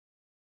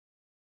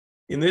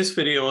In this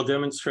video, I'll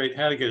demonstrate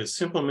how to get a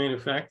simple main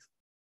effect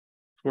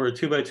for a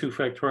 2x2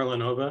 factorial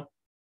ANOVA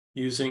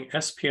using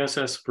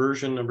SPSS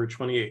version number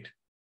 28.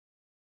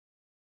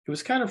 It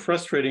was kind of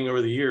frustrating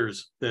over the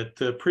years that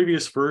the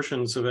previous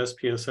versions of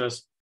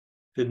SPSS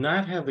did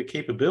not have the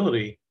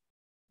capability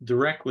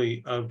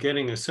directly of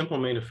getting a simple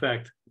main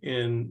effect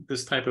in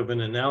this type of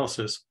an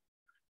analysis.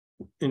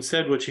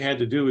 Instead, what you had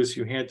to do is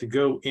you had to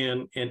go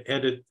in and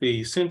edit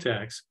the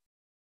syntax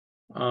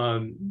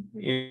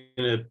in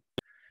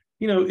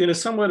a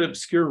somewhat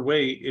obscure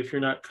way if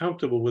you're not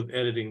comfortable with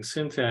editing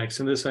syntax.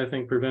 And this, I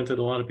think, prevented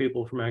a lot of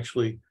people from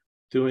actually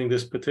doing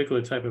this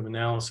particular type of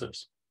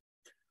analysis.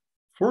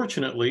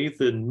 Fortunately,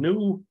 the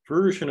new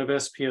version of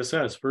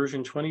SPSS,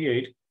 version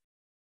 28,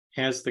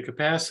 has the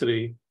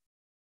capacity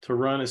to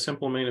run a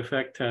simple main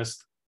effect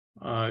test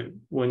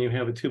when you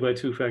have a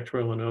 2x2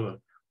 factorial ANOVA,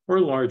 or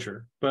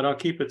larger, but I'll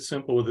keep it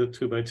simple with a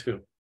 2x2.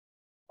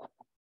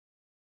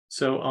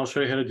 So I'll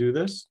show you how to do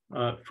this.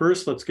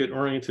 First, let's get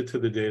oriented to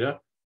the data.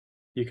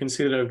 You can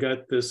see that I've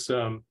got this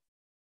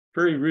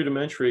very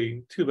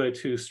rudimentary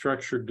 2x2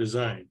 structured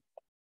design.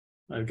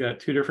 I've got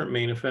two different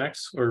main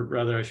effects, or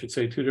rather I should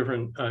say two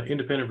different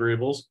independent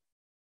variables.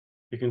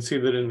 You can see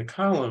that in the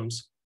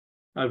columns,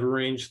 I've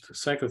arranged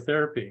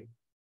psychotherapy.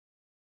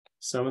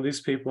 Some of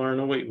these people are on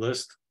a wait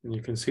list, and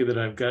you can see that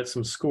I've got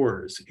some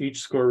scores. Each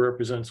score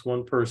represents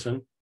one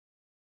person.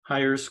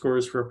 Higher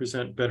scores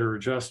represent better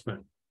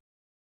adjustment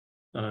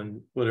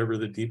on whatever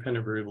the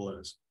dependent variable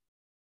is.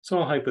 It's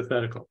all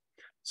hypothetical.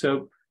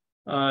 So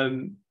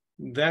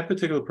that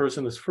particular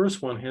person, this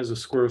first one, has a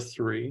score of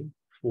 3,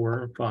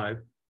 4, 5,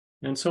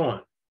 and so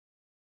on.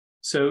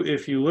 So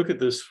if you look at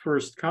this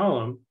first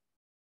column,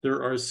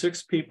 there are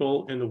 6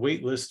 people in the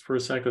wait list for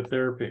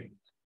psychotherapy.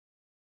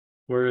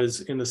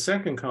 Whereas in the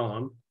second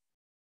column,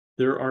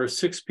 there are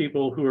 6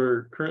 people who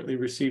are currently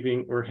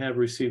receiving or have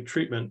received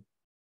treatment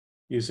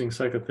using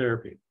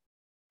psychotherapy.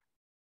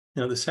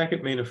 Now, the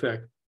second main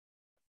effect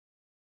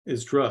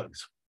is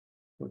drugs.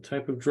 What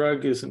type of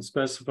drug isn't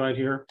specified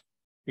here?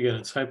 Again,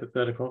 it's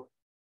hypothetical.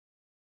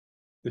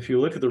 If you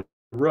look at the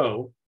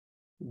row,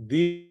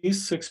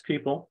 these 6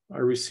 people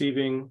are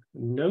receiving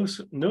no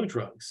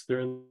drugs. They're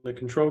in the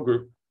control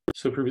group.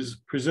 So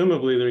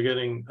presumably they're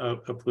getting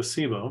a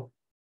placebo.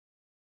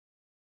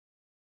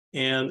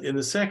 And in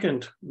the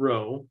second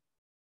row,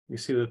 you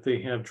see that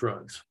they have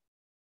drugs.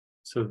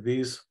 So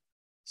these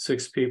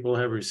 6 people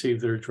have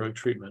received their drug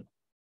treatment.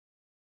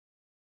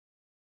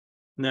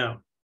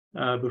 Now,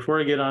 before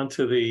I get on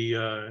to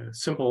the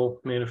simple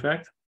main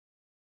effect,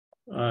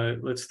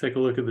 let's take a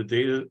look at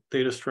the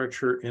data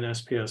structure in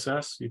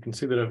SPSS. You can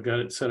see that I've got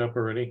it set up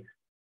already.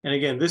 And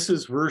again, this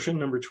is version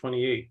number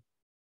 28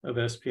 of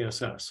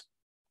SPSS.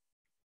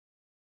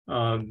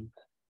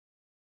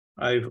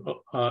 I've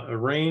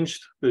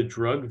arranged the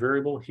drug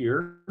variable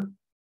here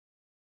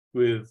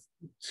with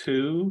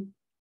 2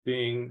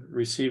 being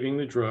receiving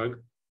the drug,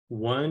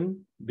 1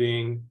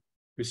 being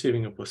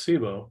receiving a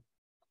placebo.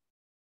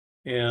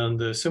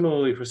 And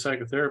similarly for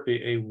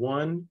psychotherapy, a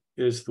 1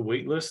 is the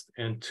wait list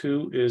and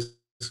 2 is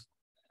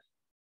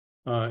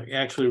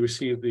actually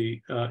receive the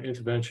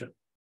intervention.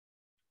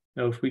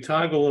 Now, if we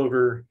toggle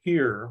over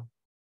here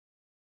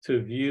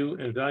to view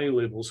and value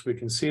labels, we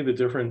can see the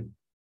different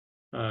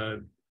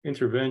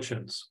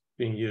interventions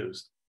being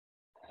used.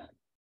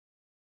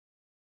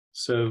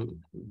 So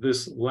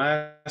this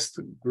last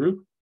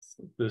group,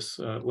 this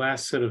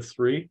last set of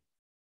 3,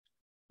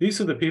 these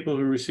are the people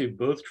who received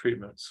both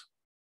treatments.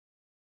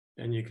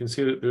 And you can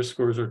see that their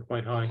scores are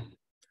quite high.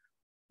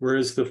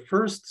 Whereas the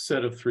first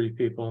set of 3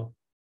 people,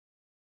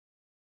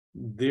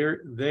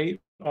 they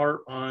are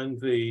on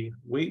the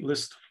wait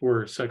list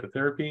for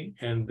psychotherapy,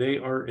 and they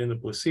are in the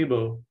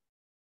placebo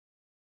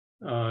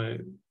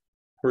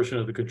portion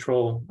of the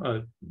control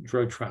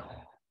drug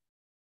trial.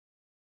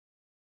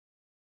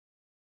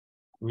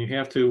 And you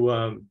have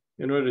to,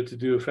 in order to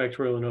do a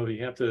factorial ANOVA,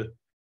 you have to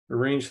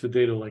arrange the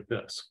data like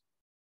this.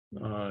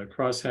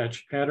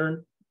 Crosshatch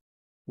pattern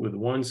with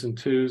 1s and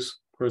 2s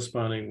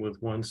corresponding with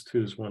 1s,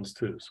 2s, 1s,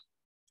 2s.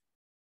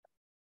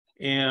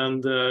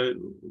 And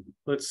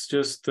let's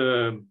just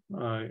run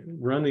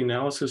the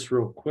analysis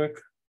real quick,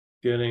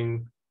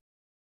 getting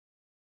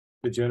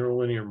the general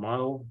linear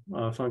model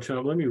function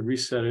up. Let me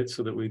reset it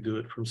so that we do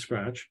it from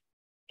scratch.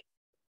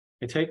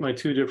 I take my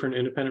 2 different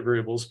independent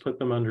variables, put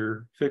them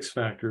under fixed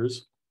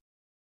factors,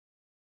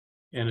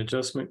 and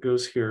adjustment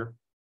goes here.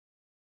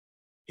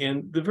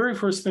 And the very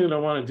first thing that I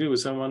want to do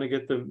is I want to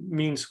get the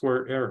mean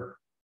square error,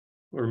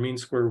 or mean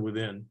square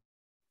within,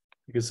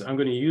 because I'm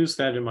going to use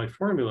that in my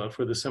formula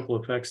for the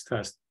simple effects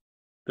test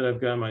that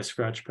I've got in my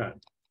scratch pad.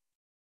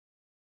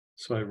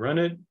 So I run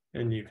it,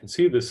 and you can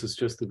see this is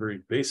just a very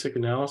basic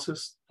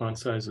analysis. Font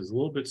size is a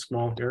little bit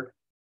small here.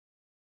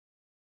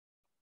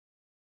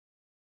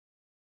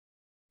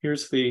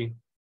 Here's the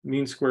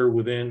mean square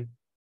within,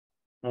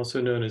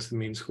 also known as the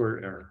mean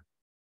square error.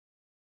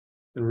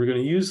 And we're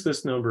going to use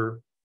this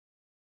number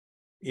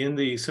in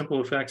the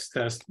simple effects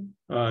test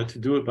to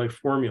do it by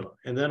formula.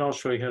 And then I'll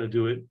show you how to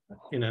do it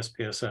in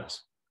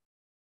SPSS.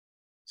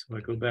 So I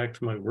go back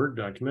to my Word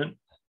document.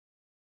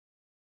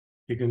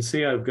 You can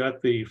see I've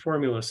got the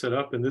formula set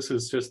up, and this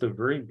is just a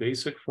very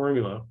basic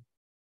formula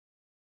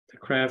to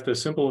craft a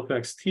simple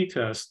effects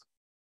t-test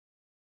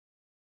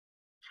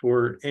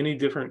for any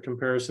different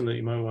comparison that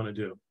you might want to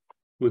do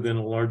within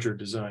a larger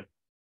design.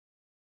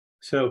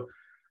 So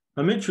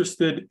I'm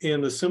interested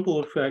in the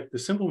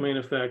simple main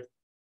effect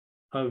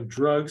of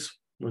drugs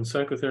when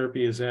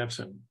psychotherapy is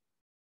absent.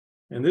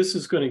 And this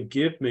is going to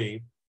give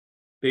me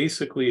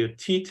basically a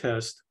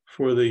t-test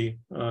for the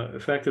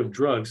effect of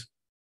drugs,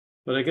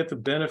 but I get the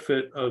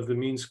benefit of the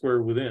mean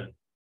square within.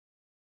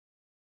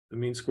 The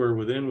mean square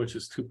within, which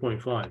is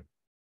 2.5.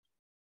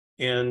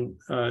 And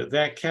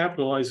that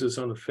capitalizes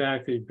on the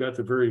fact that you've got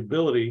the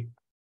variability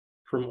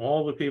from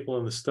all the people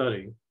in the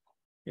study.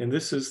 And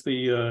this is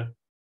the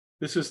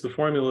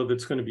formula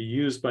that's going to be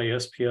used by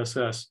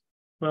SPSS.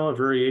 Well, a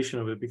variation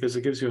of it, because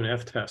it gives you an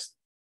F-test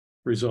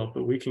result,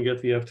 but we can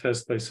get the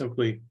F-test by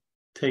simply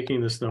taking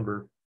this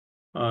number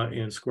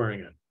and squaring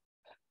it.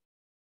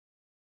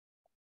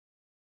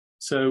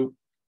 So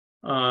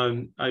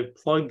I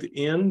plugged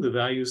in the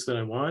values that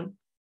I want.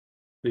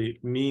 The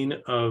mean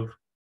of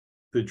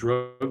the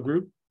drug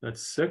group,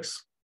 that's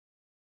 6.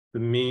 The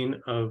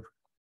mean of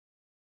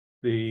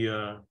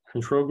the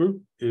control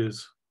group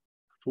is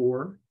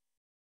 4.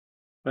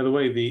 By the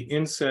way, the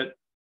inset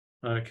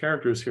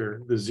characters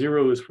here, the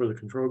 0 is for the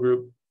control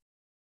group,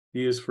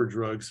 D is for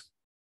drugs,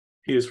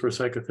 P is for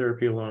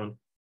psychotherapy alone,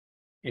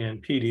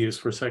 and PD is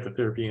for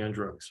psychotherapy and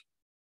drugs.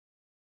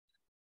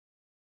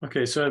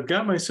 Okay, so I've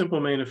got my simple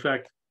main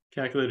effect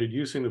calculated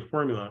using the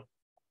formula,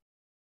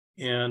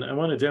 and I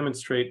want to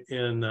demonstrate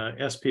in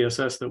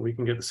SPSS that we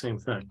can get the same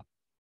thing.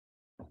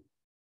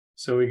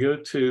 So we go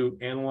to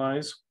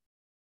Analyze,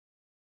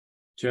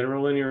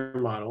 General Linear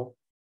Model,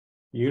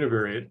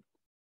 Univariate,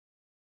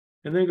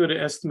 and then go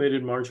to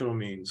Estimated Marginal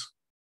Means.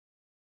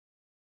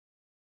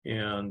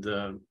 And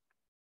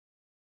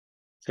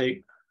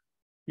take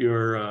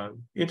your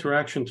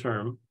interaction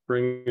term,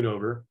 bring it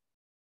over,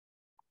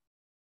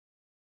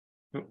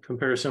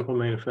 compare simple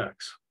main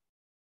effects.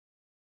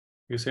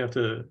 You just have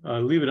to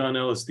leave it on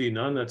LSD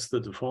none, that's the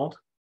default.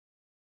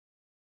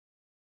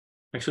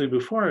 Actually,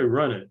 before I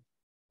run it,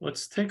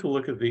 let's take a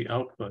look at the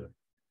output.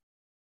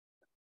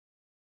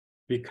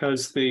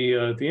 Because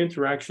the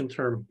interaction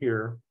term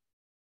here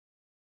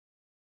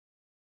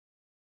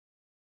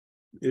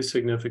is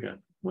significant.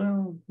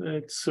 Well,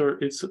 it's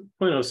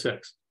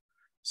 0.06,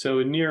 so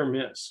a near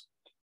miss.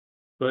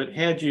 But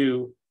had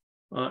you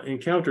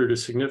encountered a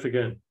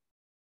significant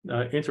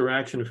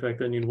interaction effect,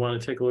 then you'd want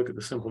to take a look at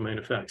the simple main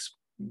effects.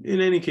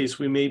 In any case,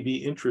 we may be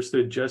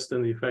interested just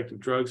in the effect of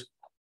drugs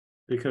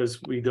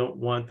because we don't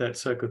want that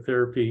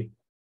psychotherapy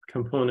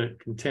component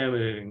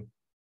contaminating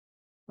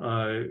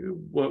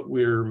what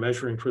we're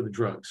measuring for the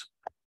drugs.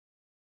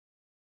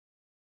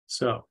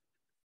 So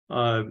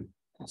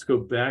let's go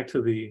back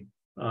to the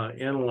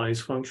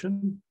analyze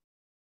function,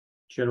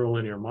 general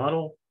linear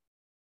model,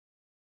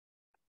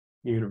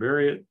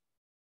 univariate,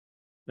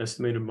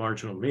 estimated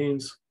marginal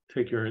means,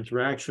 take your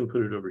interaction,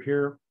 put it over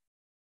here,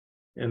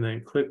 and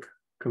then click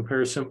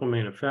compare simple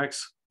main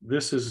effects.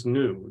 This is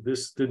new.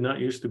 This did not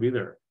used to be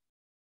there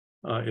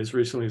as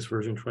recently as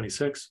version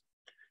 26.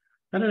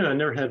 I don't know, I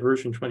never had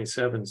version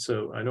 27,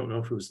 so I don't know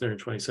if it was there in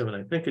 27.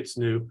 I think it's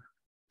new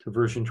to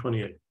version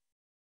 28.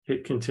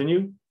 Hit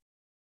continue,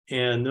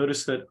 and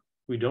notice that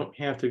we don't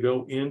have to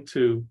go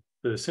into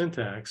the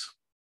syntax,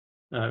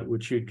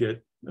 which you'd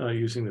get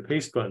using the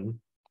paste button.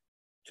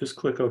 Just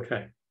click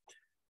OK.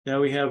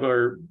 Now we have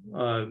our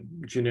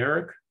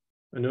generic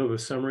ANOVA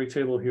summary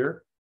table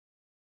here.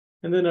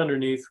 And then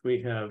underneath,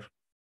 we have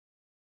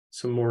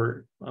some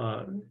more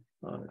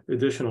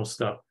additional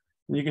stuff.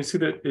 And you can see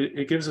that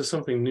it gives us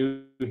something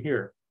new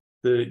here,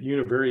 the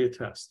univariate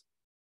test.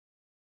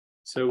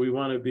 So we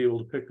want to be able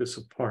to pick this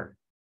apart.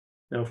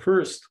 Now,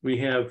 first, we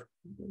have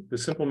the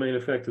simple main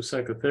effect of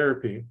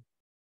psychotherapy.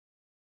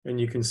 And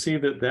you can see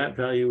that that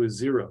value is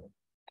 0.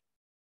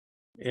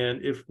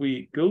 And if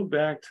we go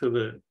back to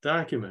the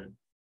document,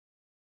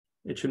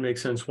 it should make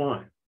sense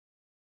why.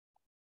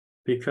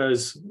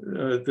 Because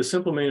the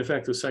simple main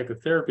effect of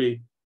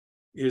psychotherapy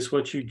is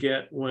what you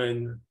get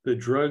when the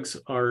drugs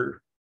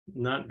are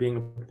not being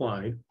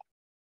applied,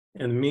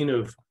 and the mean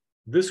of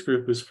this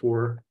group is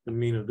 4, the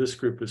mean of this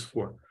group is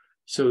 4.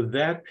 So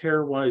that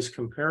pairwise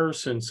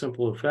comparison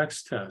simple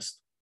effects test,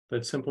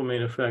 that simple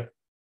main effect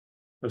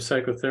of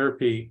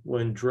psychotherapy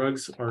when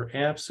drugs are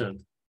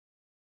absent,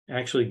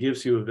 actually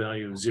gives you a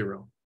value of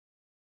 0.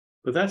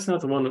 But that's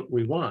not the one that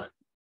we want.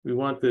 We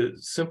want the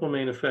simple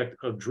main effect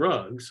of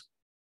drugs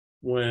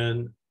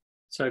when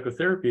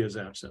psychotherapy is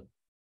absent.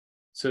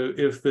 So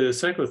if the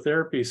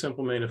psychotherapy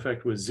simple main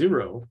effect was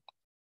 0,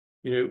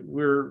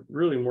 we're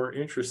really more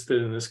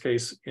interested in this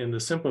case in the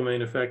simple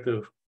main effect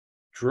of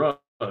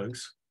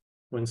drugs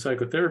when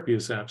psychotherapy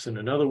is absent.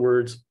 In other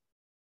words,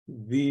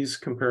 these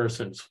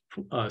comparisons,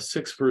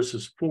 6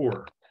 versus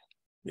 4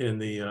 in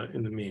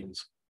the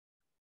means.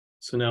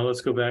 So now let's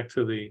go back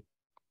to the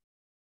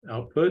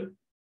output,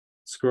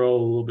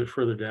 scroll a little bit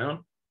further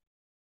down,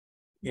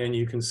 and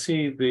you can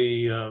see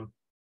the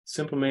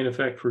simple main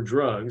effect for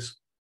drugs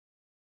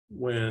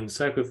when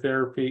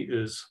psychotherapy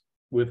is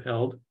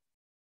withheld.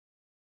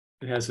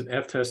 It has an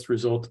F-test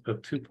result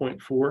of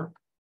 2.4.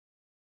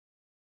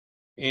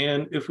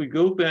 And if we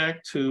go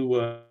back to,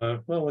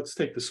 well, let's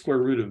take the square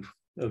root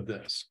of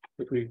this.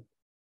 If we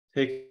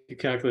take a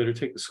calculator,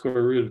 take the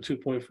square root of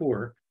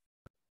 2.4,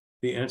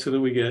 the answer that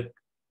we get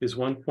is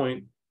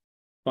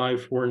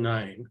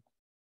 1.549.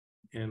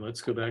 And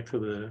let's go back to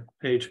the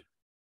page.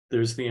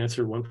 There's the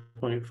answer,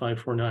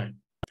 1.549.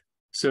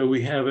 So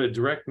we have a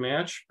direct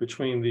match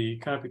between the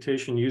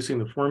computation using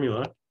the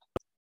formula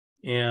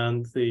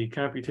and the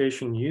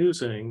computation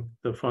using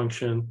the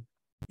function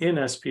in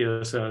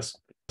SPSS.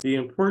 The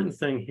important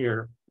thing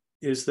here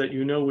is that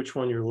you know which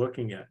one you're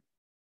looking at.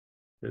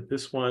 That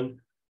this one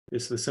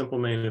is the simple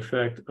main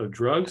effect of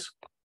drugs,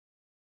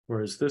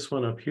 whereas this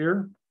one up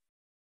here,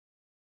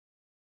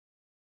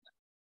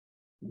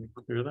 let me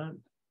clear that.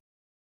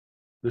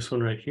 This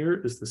one right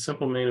here is the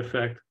simple main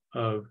effect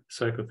of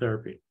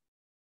psychotherapy.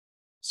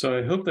 So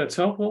I hope that's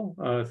helpful.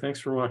 Thanks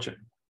for watching.